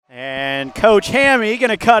Coach Hammy going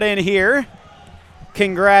to cut in here.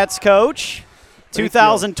 Congrats, Coach.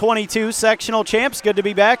 2022 sectional champs. Good to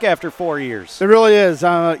be back after 4 years. It really is.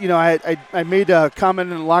 I made a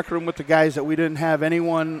comment in the locker room with the guys that we didn't have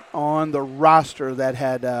anyone on the roster that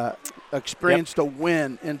had experienced a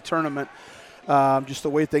win in tournament, just the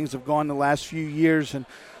way things have gone the last few years. And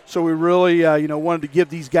so we really, wanted to give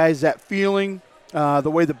these guys that feeling. The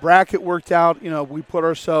way the bracket worked out, we put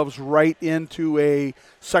ourselves right into a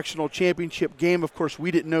sectional championship game. Of course,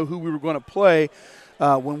 we didn't know who we were going to play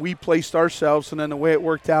when we placed ourselves, and then the way it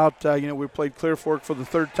worked out, we played Clear Fork for the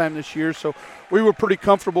third time this year. So we were pretty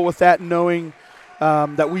comfortable with that, knowing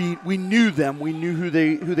that we knew them. We knew who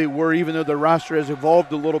they were, even though their roster has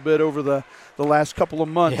evolved a little bit over the last couple of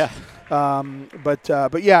months. Yeah.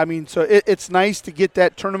 But yeah, I mean, so it's nice to get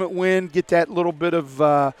that tournament win, get that little bit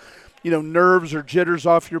of nerves or jitters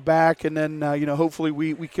off your back, and then, hopefully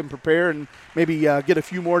we can prepare and maybe get a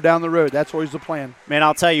few more down the road. That's always the plan. Man,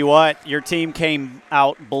 I'll tell you what, your team came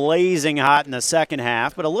out blazing hot in the second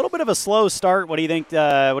half, but a little bit of a slow start. What do you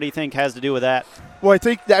think has to do with that? Well, I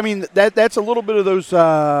think that's a little bit of those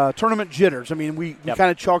tournament jitters. I mean, we kind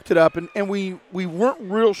of chalked it up, and we weren't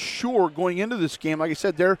real sure going into this game. Like I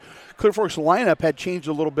said, their Clear Fork's lineup had changed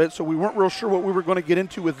a little bit, so we weren't real sure what we were going to get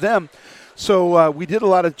into with them. So we did a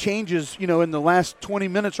lot of changes, in the last 20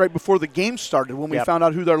 minutes right before the game started when we found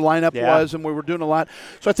out who their lineup was, and we were doing a lot.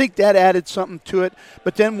 So I think that added something to it.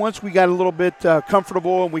 But then once we got a little bit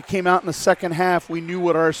comfortable and we came out in the second half, we knew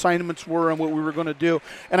what our assignments were and what we were going to do.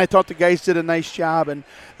 And I thought the guys did a nice job. And,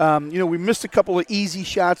 we missed a couple of easy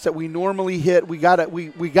shots that we normally hit. We got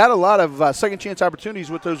a lot of second chance opportunities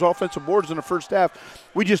with those offensive boards in the first half.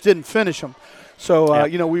 We just didn't finish them. So,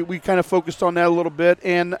 we kind of focused on that a little bit.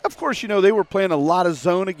 And, of course, they were playing a lot of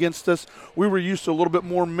zone against us. We were used to a little bit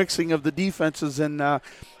more mixing of the defenses. And,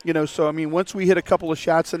 so, I mean, once we hit a couple of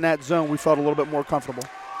shots in that zone, we felt a little bit more comfortable.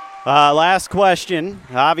 Last question.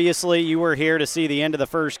 Obviously, you were here to see the end of the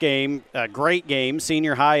first game. A great game.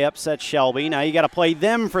 Senior High upset Shelby. Now you got to play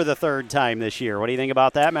them for the third time this year. What do you think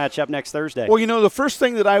about that matchup next Thursday? Well, the first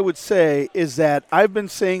thing that I would say is that I've been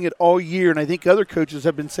saying it all year, and I think other coaches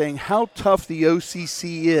have been saying how tough the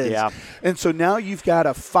OCC is. Yeah. And so now you've got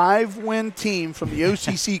a 5-win team from the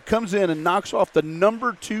OCC comes in and knocks off the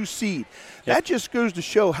number 2 seed. Yep. That just goes to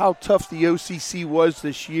show how tough the OCC was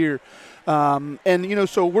this year.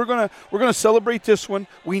 So we're gonna celebrate this one.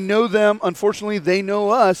 We know them. Unfortunately, they know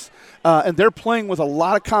us, and they're playing with a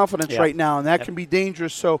lot of confidence right now, and that can be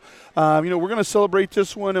dangerous. So, we're gonna celebrate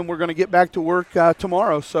this one, and we're gonna get back to work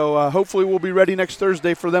tomorrow. So hopefully we'll be ready next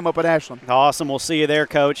Thursday for them up at Ashland. Awesome. We'll see you there,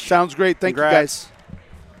 Coach. Sounds great. Thank you, guys.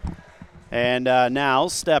 And now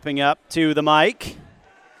stepping up to the mic,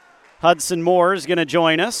 Hudson Moore is going to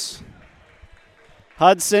join us.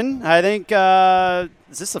 Hudson, I think,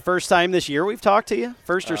 is this the first time this year we've talked to you?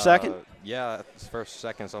 First or second? Yeah, it's first,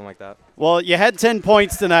 second, something like that. Well, you had 10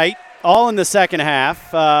 points tonight, all in the second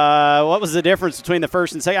half. What was the difference between the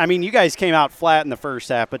first and second? I mean, you guys came out flat in the first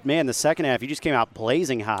half, but, man, the second half, you just came out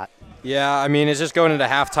blazing hot. Yeah, I mean, it's just going into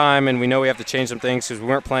halftime, and we know we have to change some things because we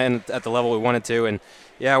weren't playing at the level we wanted to. And,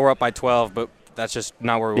 yeah, we're up by 12, but that's just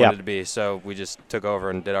not where we wanted to be. So we just took over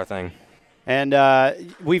and did our thing. And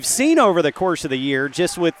we've seen over the course of the year,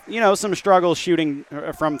 just with, some struggles shooting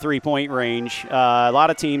from three-point range, a lot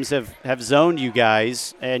of teams have zoned you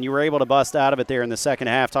guys, and you were able to bust out of it there in the second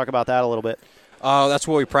half. Talk about that a little bit. That's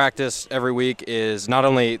what we practice every week is not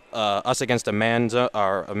only us against a man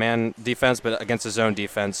defense, but against a zone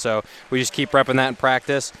defense. So we just keep repping that in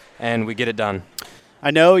practice, and we get it done. I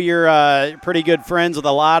know you're pretty good friends with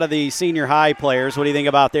a lot of the senior high players. What do you think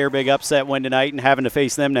about their big upset win tonight and having to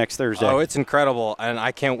face them next Thursday? Oh, it's incredible, and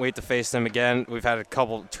I can't wait to face them again. We've had a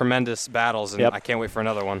couple tremendous battles, and I can't wait for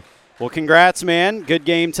another one. Well, congrats, man. Good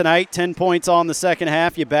game tonight. 10 points all in the second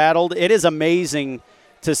half. You battled. It is amazing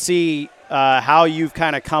to see how you've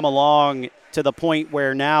kind of come along to the point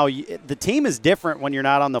where now the team is different when you're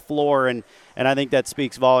not on the floor, and I think that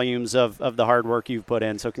speaks volumes of the hard work you've put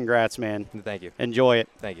in. So congrats, man. Thank you. Enjoy it.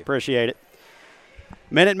 Thank you. Appreciate it.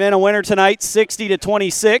 Minutemen a winner tonight,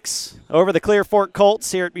 60-26 over the Clear Fork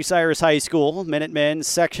Colts here at Bucyrus High School. Minutemen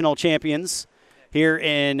sectional champions here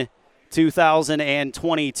in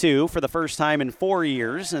 2022 for the first time in 4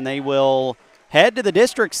 years, and they will head to the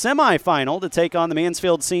district semifinal to take on the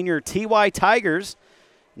Mansfield Senior TY Tigers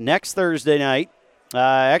next Thursday night.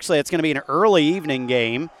 Actually, it's going to be an early evening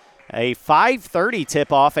game, a 5:30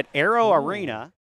 tip-off at Arrow Arena.